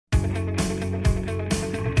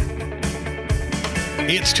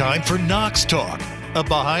It's time for Knox Talk, a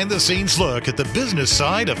behind-the-scenes look at the business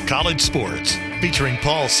side of college sports, featuring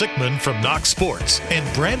Paul Sickman from Knox Sports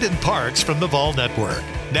and Brandon Parks from the Vol Network.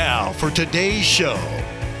 Now for today's show.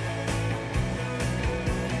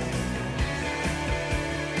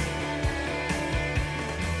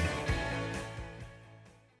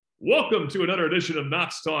 Welcome to another edition of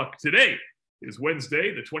Knox Talk. Today is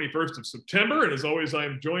Wednesday, the 21st of September, and as always, I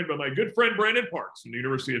am joined by my good friend Brandon Parks from the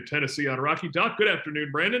University of Tennessee on Rocky Top. Good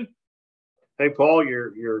afternoon, Brandon. Hey, Paul,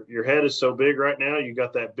 your head is so big right now. You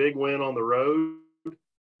got that big win on the road.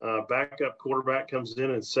 Backup quarterback comes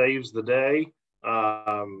in and saves the day.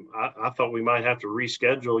 I thought we might have to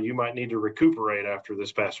reschedule. You might need to recuperate after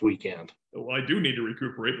this past weekend. Well, I do need to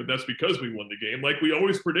recuperate, but that's because we won the game. Like we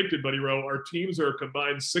always predicted, Buddy Rowe, our teams are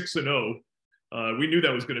combined 6-0. We knew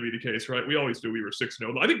that was going to be the case, right? We always knew we were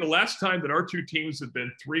 6-0. I think the last time that our two teams had been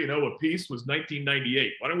 3-0 apiece was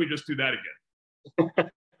 1998. Why don't we just do that again?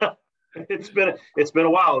 It's been a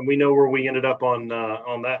while, and we know where we ended up on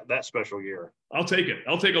that special year. I'll take it.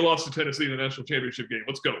 I'll take a loss to Tennessee in the national championship game.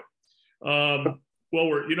 Let's go.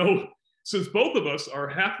 Well, since both of us are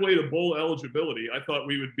halfway to bowl eligibility, I thought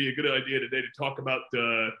we would be a good idea today to talk about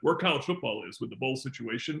where college football is with the bowl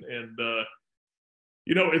situation. And,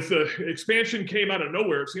 if the expansion came out of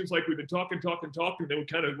nowhere, it seems like we've been talking, then we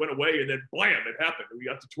kind of went away, and then blam, it happened. We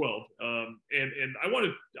got to 12. And I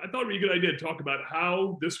thought it'd be a good idea to talk about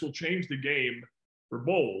how this will change the game for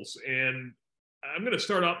bowls. And I'm going to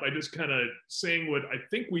start off by just kind of saying what I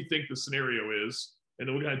think we think the scenario is, and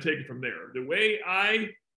then we're going to take it from there. The way I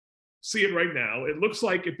see it right now, it looks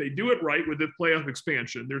like if they do it right with the playoff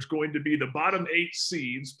expansion, there's going to be the bottom 8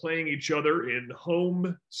 seeds playing each other in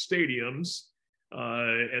home stadiums.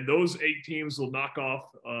 And those 8 teams will knock off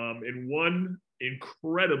in one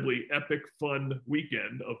incredibly epic, fun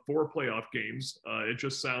weekend of 4 playoff games. It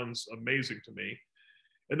just sounds amazing to me.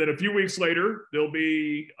 And then a few weeks later, there'll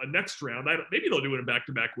be a next round. Maybe they'll do it in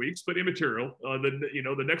back-to-back weeks, but immaterial.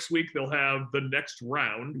 The next week they'll have the next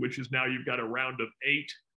round, which is now you've got a round of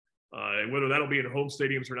 8. And whether that'll be in home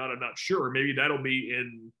stadiums or not, I'm not sure. Maybe that'll be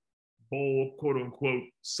in bowl, quote-unquote,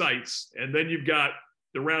 sites. And then you've got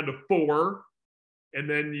the round of 4, and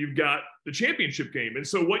then you've got the championship game. And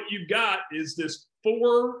so what you've got is this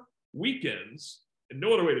 4 weekends, and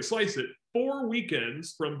no other way to slice it, 4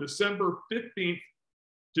 weekends from December 15th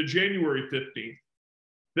to January 15th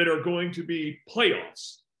that are going to be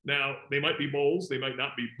playoffs. Now, they might be bowls, they might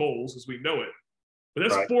not be bowls as we know it, but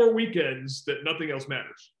that's right. 4 weekends that nothing else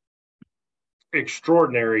matters.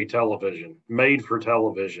 Extraordinary television, made for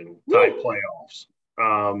television type playoffs.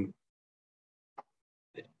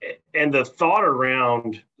 And the thought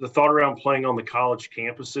around playing on the college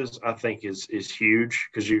campuses, I think is huge,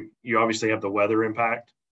 because you obviously have the weather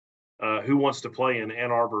impact. Who wants to play in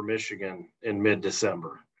Ann Arbor, Michigan in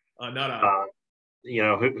mid-December?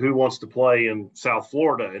 Who wants to play in South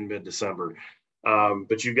Florida in mid-December?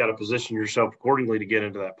 But you've got to position yourself accordingly to get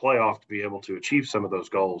into that playoff to be able to achieve some of those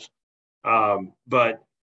goals. But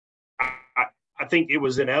I think it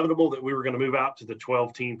was inevitable that we were going to move out to the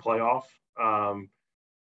 12-team playoff.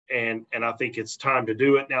 And I think it's time to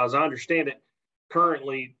do it. Now, as I understand it,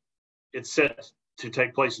 currently it's set to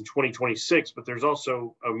take place in 2026, but there's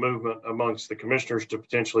also a movement amongst the commissioners to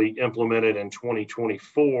potentially implement it in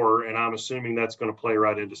 2024. And I'm assuming that's going to play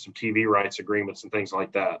right into some TV rights agreements and things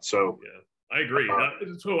like that. So, yeah, I agree.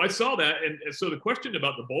 So I saw that. And so the question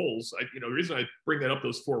about the bowls, the reason I bring that up,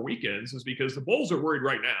 those 4 weekends, is because the bowls are worried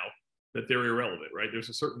right now that they're irrelevant, right? There's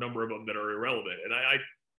a certain number of them that are irrelevant. And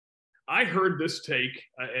I heard this take,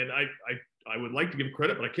 and I would like to give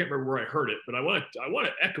credit, but I can't remember where I heard it. But I want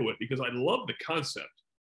to echo it because I love the concept,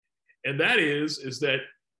 and that is that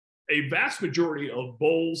a vast majority of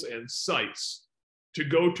bowls and sites to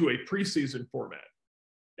go to a preseason format,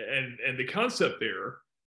 and the concept there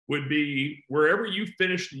would be wherever you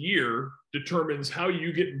finish the year determines how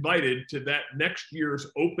you get invited to that next year's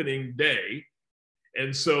opening day,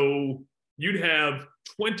 and so you'd have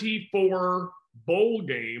 24 bowl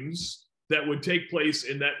games that would take place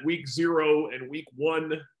in that week 0 and week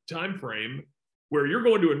 1 time frame, where you're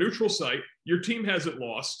going to a neutral site, your team hasn't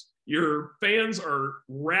lost, your fans are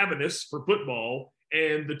ravenous for football,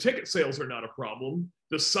 and the ticket sales are not a problem.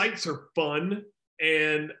 The sites are fun,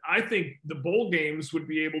 and I think the bowl games would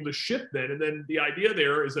be able to shift then. And then the idea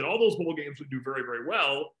there is that all those bowl games would do very, very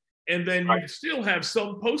well, and then you'd still have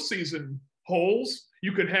some postseason holes.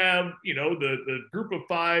 You could have, the group of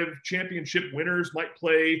 5 championship winners might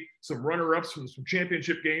play some runner-ups from some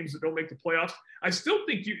championship games that don't make the playoffs. I still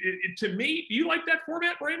think to me, do you like that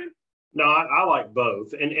format, Brandon? No, I like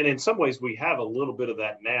both. And in some ways we have a little bit of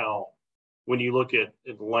that now when you look at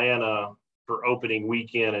Atlanta for opening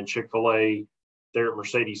weekend, and Chick-fil-A there at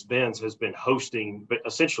Mercedes-Benz has been hosting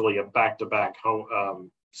essentially a back-to-back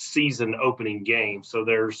season opening game. So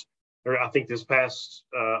I think this past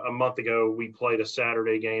a month ago, we played a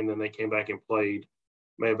Saturday game, then they came back and played,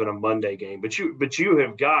 may have been a Monday game. But you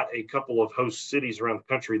have got a couple of host cities around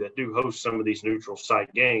the country that do host some of these neutral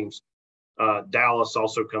site games. Dallas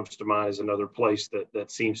also comes to mind as another place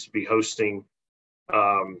that seems to be hosting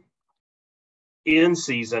in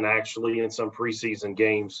season, actually, in some preseason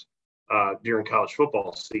games during college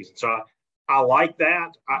football season. So I like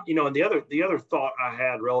that. And the other thought I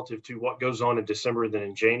had relative to what goes on in December than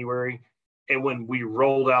in January, and when we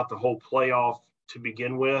rolled out the whole playoff to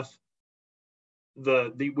begin with,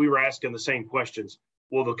 we were asking the same questions.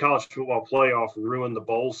 Will the college football playoff ruin the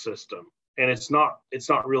bowl system? And it's not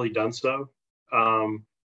really done so.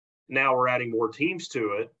 Now we're adding more teams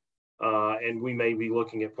to it, and we may be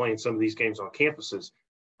looking at playing some of these games on campuses.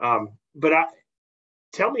 But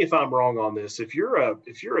tell me if I'm wrong on this. If you're a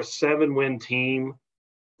 7-win team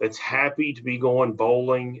that's happy to be going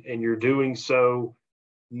bowling, and you're doing so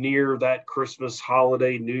near that Christmas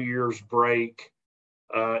holiday, New Year's break,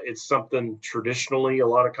 it's something traditionally a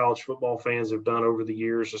lot of college football fans have done over the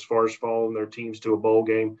years as far as following their teams to a bowl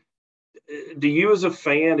game. Do you, as a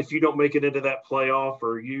fan, if you don't make it into that playoff,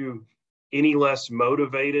 are you any less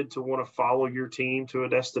motivated to want to follow your team to a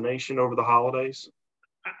destination over the holidays?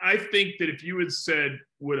 I think that if you had said,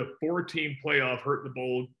 would a 4-team playoff hurt the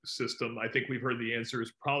bowl system? I think we've heard the answer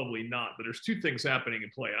is probably not. But there's two things happening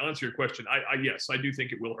in play. I'll answer your question. Yes, I do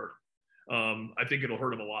think it will hurt them. I think it'll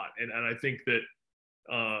hurt them a lot. And I think that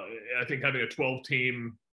having a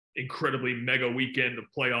 12-team incredibly mega weekend of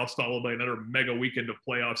playoffs followed by another mega weekend of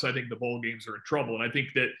playoffs, I think the bowl games are in trouble. And I think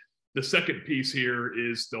that the second piece here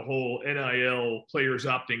is the whole NIL players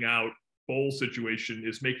opting out bowl situation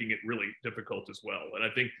is making it really difficult as well. And I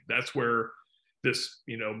think that's where this,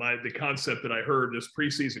 the concept that I heard, this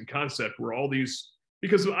preseason concept where all these,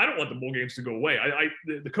 because I don't want the bowl games to go away.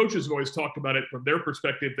 The coaches have always talked about it from their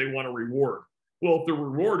perspective. They want a reward. Well, if the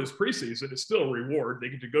reward is preseason, it's still a reward. They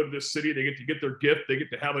get to go to this city, they get to get their gift, they get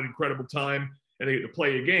to have an incredible time, and they get to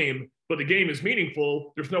play a game. But the game is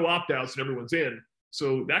meaningful. There's no opt-outs and everyone's in.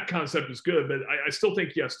 So that concept is good. But I still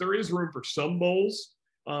think, yes, there is room for some bowls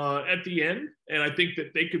at the end. And I think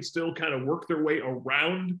that they could still kind of work their way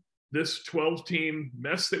around this 12-team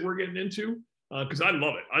mess that we're getting into. Because I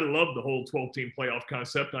love it. I love the whole 12-team playoff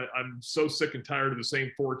concept. I'm so sick and tired of the same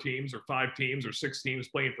 4 teams or 5 teams or 6 teams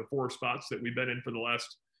playing for 4 spots that we've been in for the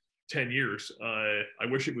last 10 years. I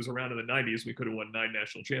wish it was around in the 90s. We could have won 9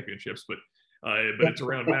 national championships, but it's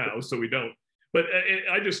around now, so we don't. But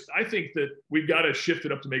I think that we've got to shift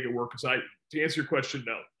it up to make it work. Because to answer your question,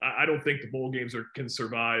 no, I don't think the bowl games can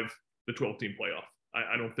survive the 12-team playoff.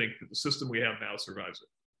 I don't think that the system we have now survives it.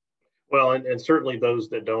 Well, and certainly those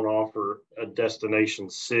that don't offer a destination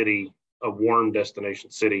city, a warm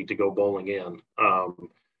destination city to go bowling in,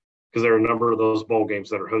 because there are a number of those bowl games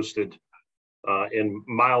that are hosted in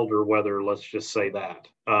milder weather. Let's just say that.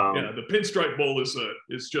 The Pinstripe Bowl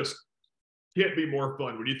is just can't be more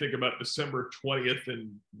fun. When you think about December 20th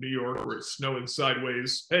in New York, where it's snowing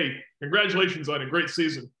sideways. Hey, congratulations on a great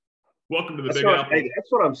season. Welcome to the Big Apple. Hey,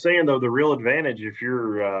 that's what I'm saying, though. The real advantage, if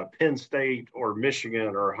you're Penn State or Michigan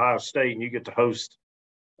or Ohio State and you get to host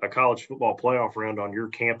a college football playoff round on your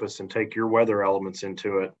campus and take your weather elements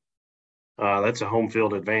into it, that's a home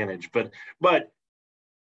field advantage. But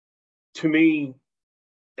to me,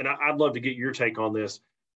 and I'd love to get your take on this,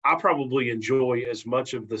 I probably enjoy as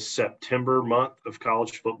much of the September month of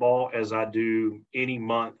college football as I do any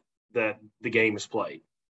month that the game is played.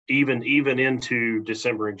 Even into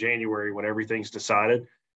December and January when everything's decided,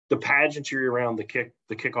 the pageantry around the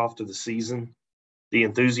kickoff to the season, the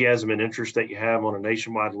enthusiasm and interest that you have on a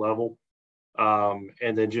nationwide level,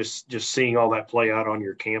 and then just seeing all that play out on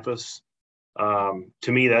your campus,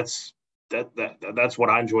 to me that's what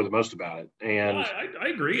I enjoy the most about it. And I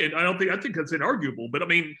agree, and I think that's inarguable. But I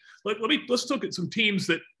mean, let's look at some teams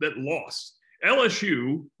that lost.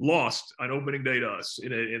 LSU lost on opening day to us in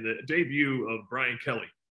the debut of Brian Kelly.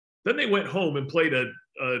 Then they went home and played a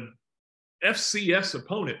FCS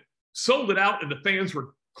opponent, sold it out, and the fans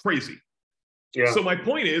were crazy. Yeah. So my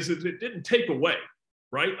point is it didn't take away,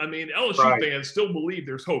 right? I mean, LSU fans still believe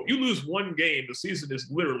there's hope. You lose one game, the season is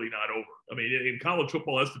literally not over. I mean, in college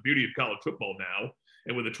football, that's the beauty of college football now.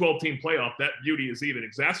 And with a 12-team playoff, that beauty is even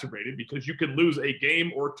exacerbated because you can lose a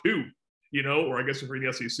game or 2. Or I guess if you're in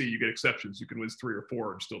the SEC, you get exceptions. You can lose 3 or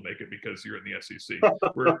 4 and still make it because you're in the SEC.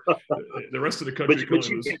 The rest of the country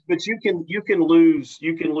but you can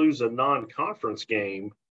lose a non-conference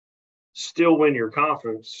game still win your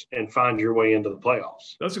conference and find your way into the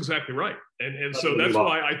playoffs. That's exactly right. And so that's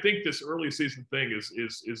why I think this early season thing is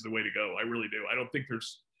the way to go. I really do. I don't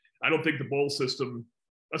think the bowl system,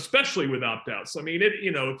 especially with opt-outs. I mean,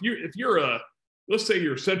 if you're let's say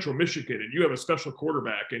you're Central Michigan and you have a special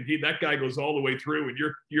quarterback and that guy goes all the way through and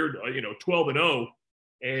you're 12-0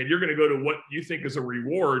 and you're going to go to what you think is a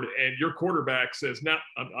reward and your quarterback says, "No,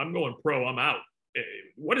 I'm going pro, I'm out."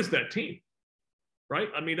 What is that team? Right?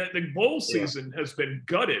 I mean, the bowl season has been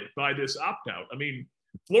gutted by this opt-out. I mean,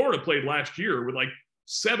 Florida played last year with like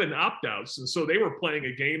 7 opt-outs, and so they were playing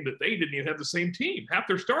a game that they didn't even have the same team. Half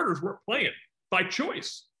their starters weren't playing by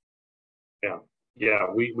choice. Yeah,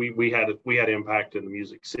 we had impact in the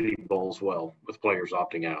Music City Bowl as well with players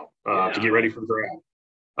opting out to get ready for the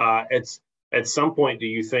draft. At some point, do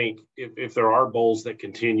you think if there are bowls that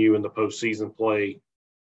continue in the postseason play,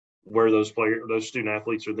 where those student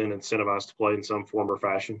athletes are then incentivized to play in some form or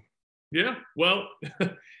fashion? Yeah, well,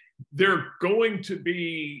 they're going to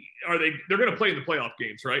be. They're going to play in the playoff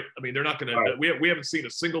games, right? I mean, they're not going to. We haven't seen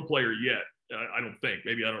a single player yet. I don't think.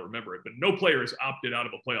 Maybe I don't remember it, but no player has opted out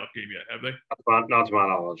of a playoff game yet, have they? Not to my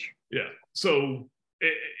knowledge. Yeah. So,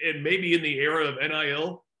 and maybe in the era of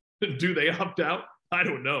NIL, do they opt out? I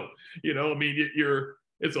don't know. I mean,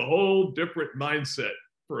 it's a whole different mindset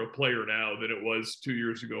for a player now than it was 2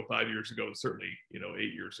 years ago, 5 years ago, and certainly,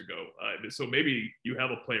 8 years ago. So maybe you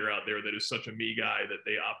have a player out there that is such a me guy that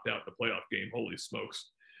they opt out the playoff game. Holy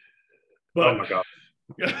smokes. But, oh my God.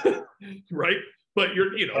 Right? But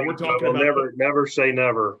we're talking about never say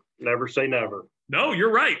never. Never say never. No,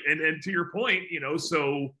 you're right. And to your point,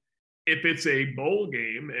 so if it's a bowl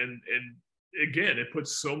game and again, it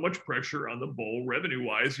puts so much pressure on the bowl revenue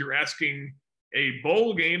wise, you're asking a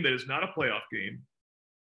bowl game that is not a playoff game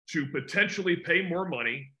to potentially pay more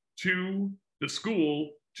money to the school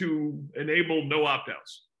to enable no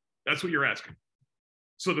opt-outs. That's what you're asking.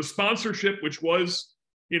 So the sponsorship, which was,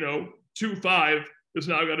 2.5, is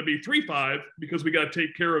now got to be 3.5 because we got to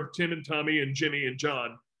take care of Tim and Tommy and Jimmy and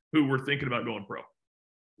John who were thinking about going pro.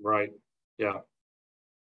 Right. Yeah.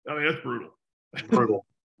 I mean, that's brutal.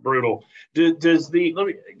 Brutal. Let me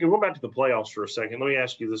go back to the playoffs for a second. Let me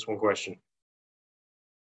ask you this one question.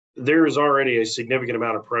 There is already a significant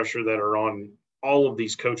amount of pressure that are on all of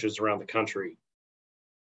these coaches around the country.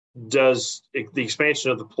 Does the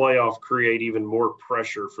expansion of the playoff create even more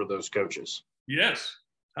pressure for those coaches? Yes.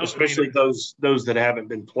 Especially those that haven't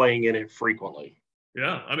been playing in it frequently.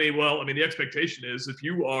 Yeah. The expectation is if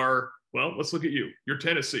you are, let's look at you. You're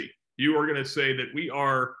Tennessee. You are going to say that we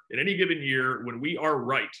are, in any given year, when we are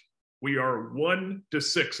right, we are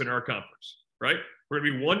 1-6 in our conference, right? We're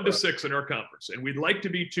going to be 1-6 in our conference. And we'd like to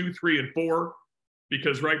be 2, 3, and 4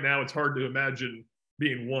 because right now it's hard to imagine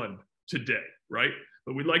being 1 today, right?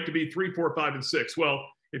 But we'd like to be 3, 4, 5, and 6. Well,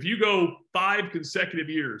 if you go 5 consecutive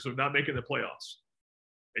years of not making the playoffs,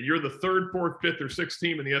 and you're the 3rd, 4th, 5th, or 6th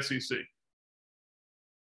team in the SEC,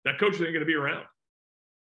 that coach ain't going to be around.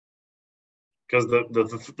 Because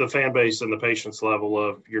the fan base and the patience level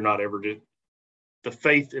of you're not ever the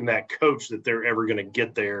faith in that coach that they're ever going to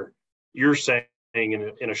get there, you're saying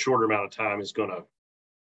in a shorter amount of time is going to.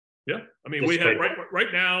 Yeah, I mean, we have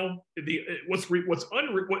right now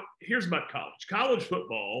here's about college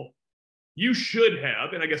football. You should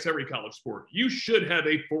have, and I guess every college sport, you should have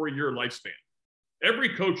a 4-year lifespan.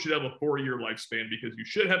 Every coach should have a 4-year lifespan because you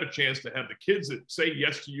should have a chance to have the kids that say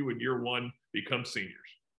yes to you in year 1 become seniors.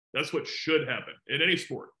 That's what should happen in any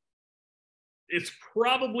sport. It's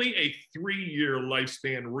probably a 3-year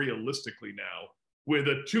lifespan realistically now, with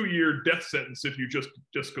a 2-year death sentence if you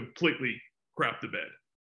just completely crap the bed,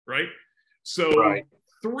 right? So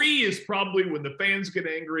 3 is probably when the fans get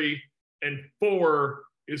angry, and 4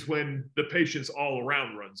 is when the patience all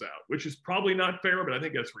around runs out, which is probably not fair, but I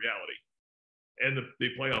think that's reality. And the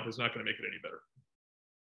playoff is not going to make it any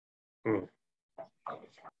better.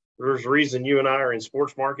 There's a reason you and I are in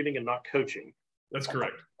sports marketing and not coaching. That's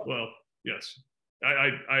correct. Well, yes.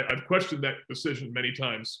 I've questioned that decision many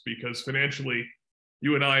times because financially,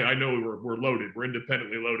 you and I know we're loaded. We're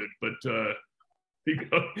independently loaded. But the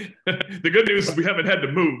good news is we haven't had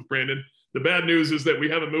to move, Brandon. The bad news is that we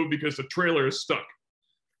haven't moved because the trailer is stuck.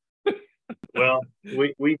 Well,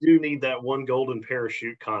 we do need that one golden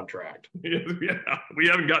parachute contract. Yeah, we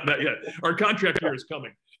haven't gotten that yet. Our contract here is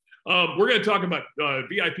coming. We're going to talk about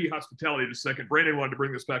VIP hospitality in a second. Brandon wanted to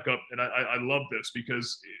bring this back up, and I love this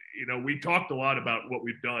because, we talked a lot about what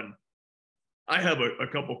we've done. I have a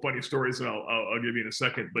couple funny stories that I'll give you in a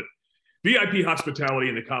second, but VIP hospitality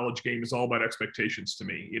in the college game is all about expectations to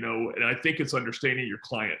me, and I think it's understanding your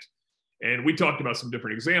client. And we talked about some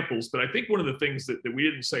different examples, but I think one of the things that we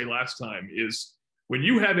didn't say last time is when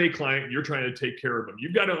you have a client and you're trying to take care of them,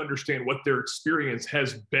 you've got to understand what their experience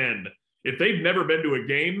has been. If they've never been to a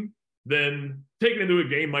game, then taking them to a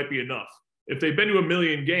game might be enough. If they've been to a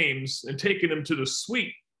million games, and taking them to the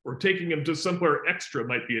suite or taking them to somewhere extra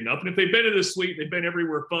might be enough. And if they've been to the suite, they've been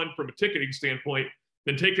everywhere fun from a ticketing standpoint,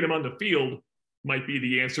 then taking them on the field might be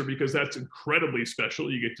the answer, because that's incredibly special.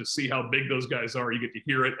 You get to see how big those guys are. You get to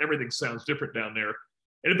hear it. Everything sounds different down there.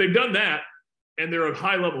 And if they've done that and they're a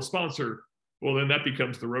high-level sponsor, well, then that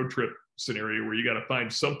becomes the road trip scenario where you got to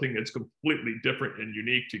find something that's completely different and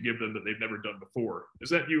unique to give them that they've never done before.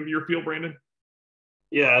 Is that your feel, Brandon?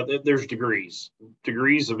 Yeah, there's degrees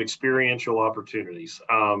of experiential opportunities.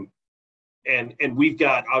 And we've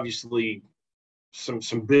got obviously some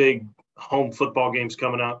big home football games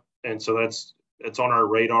coming up. And so that's on our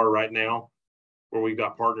radar right now, where we've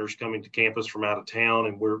got partners coming to campus from out of town,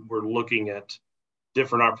 and we're looking at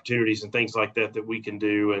different opportunities and things like that we can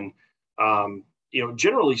do. And,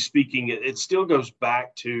 generally speaking, it still goes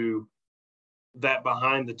back to that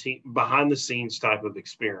behind the scenes type of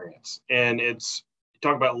experience. And it's,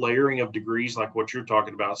 talk about layering of degrees like what you're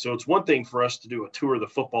talking about. So it's one thing for us to do a tour of the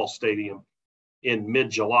football stadium in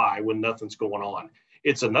mid-July when nothing's going on.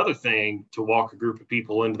 It's another thing to walk a group of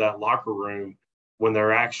people into that locker room when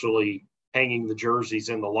they're actually hanging the jerseys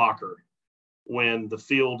in the locker, when the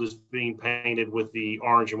field is being painted with the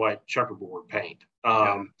orange and white checkerboard paint.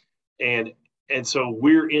 And so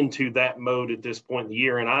we're into that mode at this point in the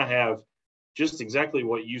year. And I have just exactly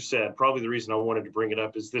what you said. Probably the reason I wanted to bring it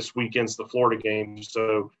up is this weekend's the Florida game.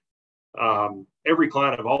 So every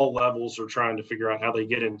client of all levels are trying to figure out how they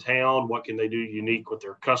get in town, what can they do unique with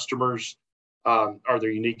their customers, are there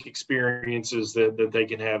unique experiences that they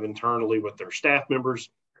can have internally with their staff members.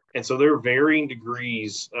 And so there are varying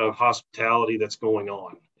degrees of hospitality that's going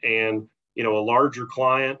on. And, a larger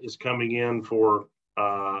client is coming in for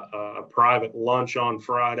a private lunch on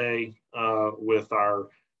Friday with our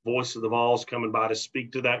Voice of the Vols coming by to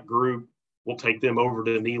speak to that group. We'll take them over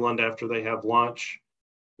to Neyland after they have lunch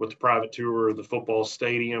with the private tour of the football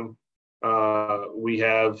stadium. We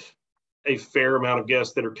have a fair amount of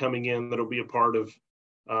guests that are coming in that'll be a part of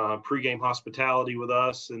pregame hospitality with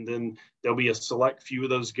us. And then there'll be a select few of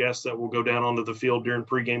those guests that will go down onto the field during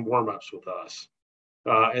pregame warmups with us.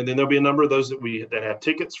 And then there'll be a number of those that have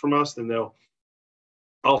tickets from us. Then they'll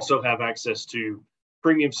also have access to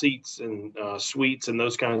premium seats and suites and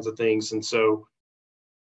those kinds of things. And so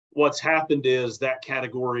what's happened is that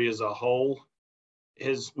category as a whole,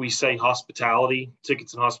 as we say hospitality,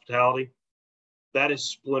 tickets and hospitality, that is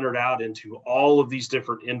splintered out into all of these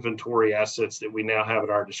different inventory assets that we now have at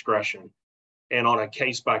our discretion. And on a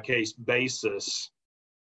case-by-case basis,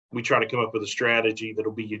 we try to come up with a strategy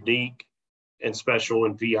that'll be unique and special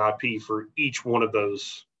and VIP for each one of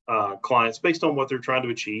those clients based on what they're trying to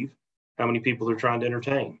achieve, how many people they're trying to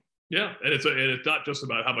entertain. Yeah, and it's not just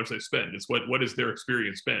about how much they spend. It's what is their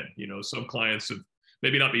experience been. Some clients have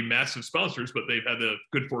maybe not be massive sponsors, but they've had the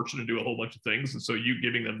good fortune to do a whole bunch of things, and so you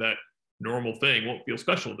giving them that normal thing won't feel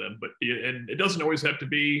special to them. But it doesn't always have to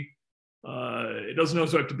be. It doesn't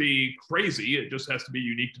always have to be crazy. It just has to be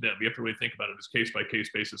unique to them. You have to really think about it as case by case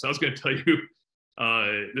basis. I was going to tell you.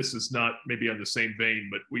 This is not maybe on the same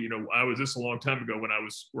vein, but I was this a long time ago when I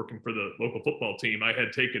was working for the local football team. I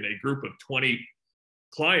had taken a group of 20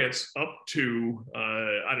 clients up to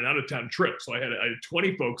on an out-of-town trip. So I had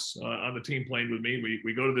 20 folks on the team playing with me.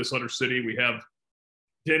 We go to this other city. We have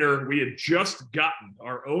dinner. We had just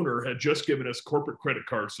our owner had just given us corporate credit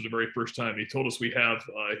cards for the very first time. He told us we have,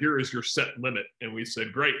 here is your set limit. And we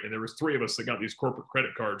said, great. And there was 3 of us that got these corporate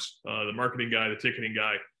credit cards, the marketing guy, the ticketing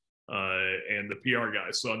guy, and the PR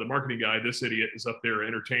guy. So the marketing guy, this idiot, is up there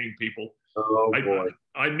entertaining people. Oh, boy.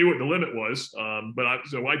 I knew what the limit was, but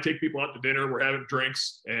I take people out to dinner. We're having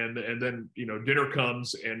drinks, and then dinner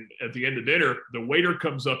comes, and at the end of dinner, the waiter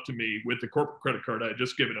comes up to me with the corporate credit card I had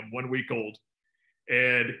just given him, 1 week old,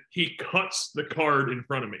 and he cuts the card in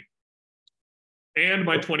front of me and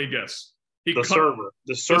my 20 guests. The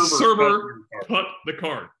server cut the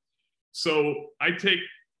card. So I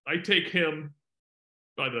take him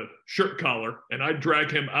by the shirt collar and I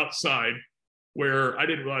drag him outside where I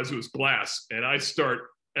didn't realize it was glass, and I start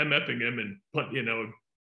MFing him and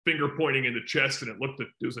finger pointing in the chest, and it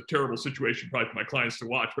was a terrible situation probably for my clients to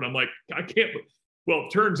watch, but I'm like, I can't. Well,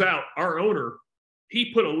 it turns out our owner,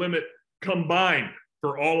 he put a limit combined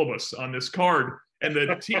for all of us on this card. And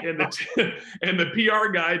the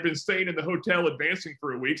PR guy had been staying in the hotel advancing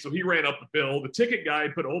for a week, so he ran up the bill. The ticket guy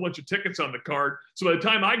put a whole bunch of tickets on the card. So by the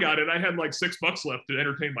time I got it, I had like $6 left to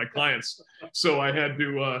entertain my clients. So I had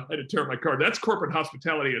to tear my card. That's corporate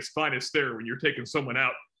hospitality at its finest there, when you're taking someone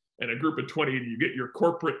out and a group of 20 and you get your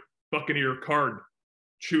corporate Buccaneer card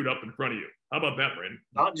chewed up in front of you. How about that, Brandon?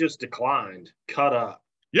 Not just declined, cut up.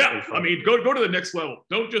 Yeah, I mean, go to the next level.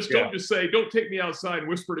 Don't just say, don't take me outside and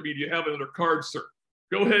whisper to me, do you have another card, sir?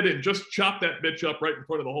 Go ahead and just chop that bitch up right in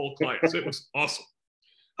front of the whole clients. It was awesome.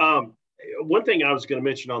 One thing I was going to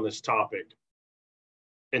mention on this topic,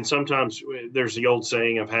 and sometimes there's the old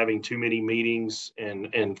saying of having too many meetings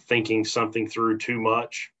and thinking something through too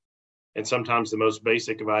much. And sometimes the most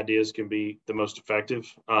basic of ideas can be the most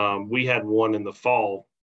effective. We had one in the fall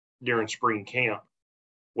during spring camp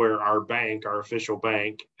where our bank, our official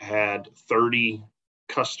bank, had 30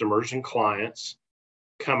 customers and clients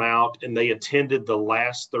come out and they attended the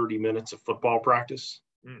last 30 minutes of football practice.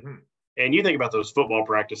 Mm-hmm. And you think about those football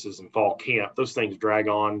practices in fall camp, those things drag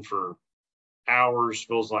on for hours,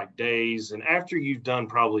 feels like days. And after you've done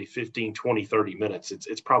probably 15, 20, 30 minutes,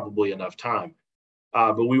 it's probably enough time.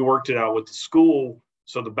 But we worked it out with the school.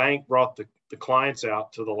 So the bank brought the clients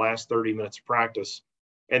out to the last 30 minutes of practice.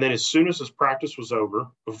 And then as soon as his practice was over,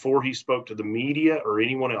 before he spoke to the media or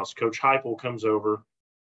anyone else, Coach Heupel comes over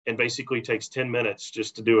and basically takes 10 minutes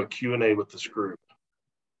just to do a Q&A with this group.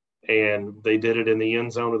 And they did it in the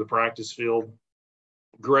end zone of the practice field.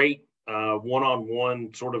 Great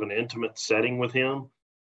one-on-one, sort of an intimate setting with him,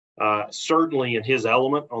 certainly in his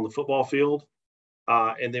element on the football field.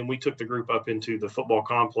 And then we took the group up into the football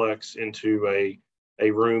complex, into a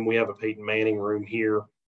room. We have a Peyton Manning room here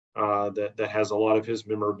that has a lot of his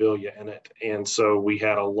memorabilia in it. And so we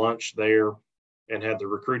had a lunch there and had the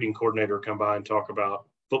recruiting coordinator come by and talk about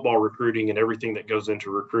football recruiting and everything that goes into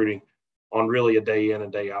recruiting on really a day in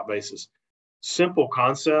and day out basis. Simple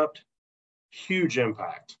concept, huge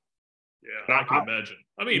impact. Yeah, I can imagine.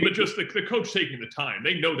 I mean, but just the coach taking the time,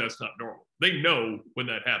 they know that's not normal. They know when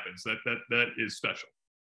that happens, that is special.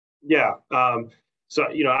 Yeah. So,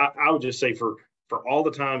 I would just say for all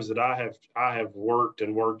the times that I have worked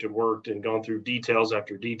and gone through details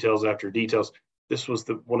after details after details, this was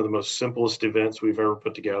one of the most simplest events we've ever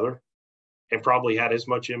put together, and probably had as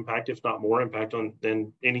much impact, if not more impact,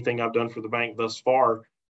 than anything I've done for the bank thus far.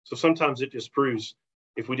 So sometimes it just proves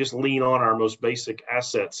if we just lean on our most basic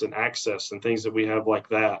assets and access and things that we have like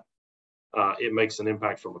that, it makes an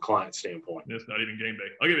impact from a client standpoint. It's not even game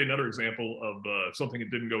day. I'll give you another example of something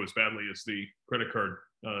that didn't go as badly as the credit card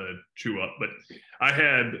chew up. But I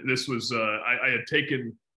had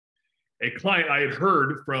taken a client. I had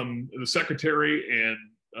heard from the secretary and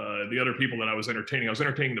the other people that I was entertaining. I was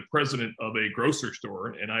entertaining the president of a grocery store,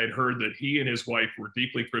 and I had heard that he and his wife were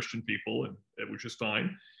deeply Christian people, and it was just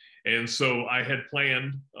fine. And so I had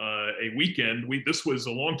planned a weekend. This was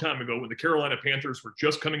a long time ago when the Carolina Panthers were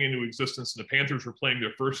just coming into existence, and the Panthers were playing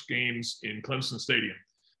their first games in Clemson Stadium.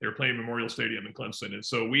 They were playing Memorial Stadium in Clemson. And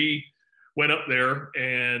so we went up there,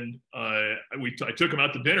 and I took him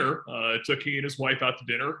out to dinner. Took he and his wife out to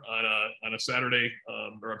dinner on a Saturday,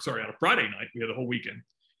 on a Friday night. We had the whole weekend.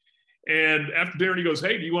 And after dinner, he goes,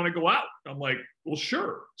 "Hey, do you want to go out?" I'm like, "Well,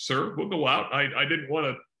 sure, sir, we'll go out." I didn't want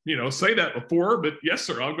to say that before, but yes,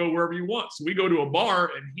 sir, I'll go wherever you want. So we go to a bar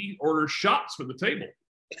and he orders shots for the table.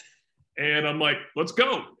 And I'm like, let's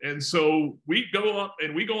go. And so we go up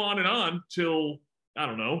and we go on and on till, I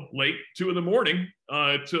don't know, late 2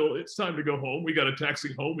 a.m, till it's time to go home. We got a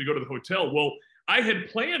taxi home. We go to the hotel. Well, I had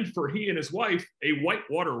planned for he and his wife a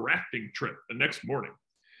whitewater rafting trip the next morning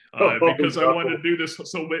because I wanted to do this.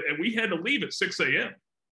 And we had to leave at 6 a.m.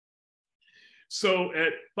 So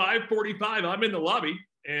at 5:45, I'm in the lobby.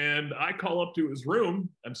 And I call up to his room.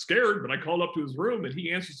 I'm scared, but I call up to his room and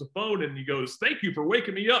he answers the phone and he goes, "Thank you for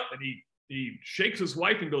waking me up." And he shakes his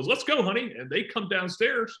wife and goes, "Let's go, honey." And they come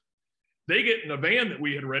downstairs. They get in a van that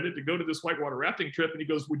we had rented to go to this whitewater rafting trip. And he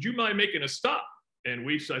goes, "Would you mind making a stop?" And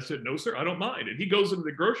I said, "No, sir, I don't mind." And he goes into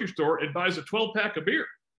the grocery store and buys a 12-pack of beer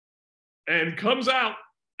and comes out,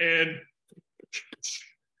 and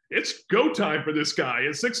it's go time for this guy.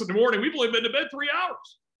 At 6 a.m, we've only been to bed 3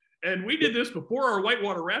 hours. And we did this before our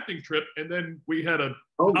whitewater rafting trip. And then we had a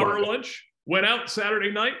hour lunch, went out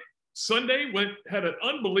Saturday night, Sunday, had an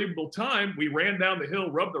unbelievable time. We ran down the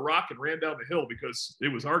hill, rubbed the rock and ran down the hill because it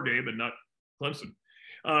was our game and not Clemson.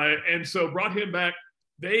 And so brought him back.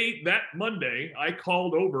 That Monday, I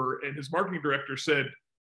called over and his marketing director said,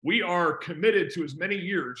 "We are committed to as many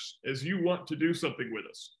years as you want to do something with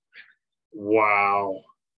us." Wow.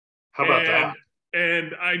 How about that?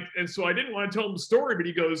 And so I didn't want to tell him the story, but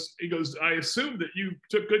he goes, "I assumed that you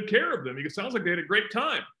took good care of them." He goes, "Sounds like they had a great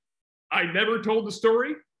time." I never told the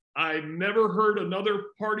story. I never heard another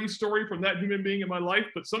party story from that human being in my life,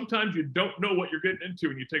 but sometimes you don't know what you're getting into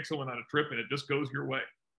when you take someone on a trip and it just goes your way.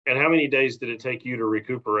 And how many days did it take you to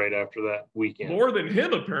recuperate after that weekend? More than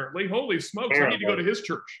him, apparently. Holy smokes. I need to go to his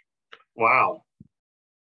church. Wow.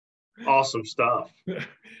 Awesome stuff.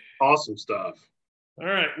 Awesome stuff. All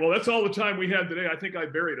right. Well, that's all the time we have today. I think I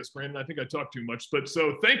buried us, Brandon. I think I talked too much. But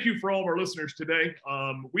so thank you for all of our listeners today.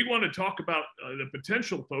 We want to talk about the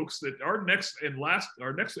potential folks that our next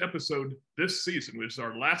episode this season, which is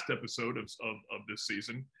our last episode of this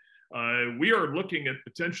season. We are looking at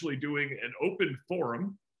potentially doing an open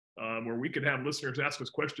forum where we could have listeners ask us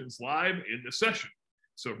questions live in the session.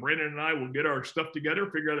 So Brandon and I will get our stuff together,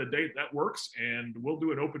 figure out a date that works, and we'll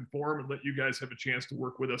do an open forum and let you guys have a chance to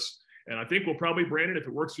work with us. And I think we'll probably, Brandon, if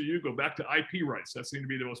it works for you, go back to IP rights. That seemed to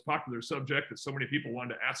be the most popular subject that so many people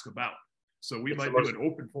wanted to ask about. So we might do an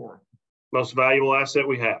open forum. Most valuable asset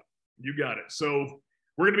we have. You got it. So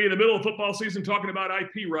we're going to be in the middle of football season talking about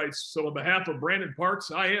IP rights. So on behalf of Brandon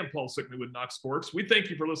Parks, I am Paul Sickman with Knox Sports. We thank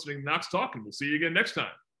you for listening to Knox Talk, and we'll see you again next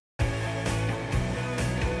time.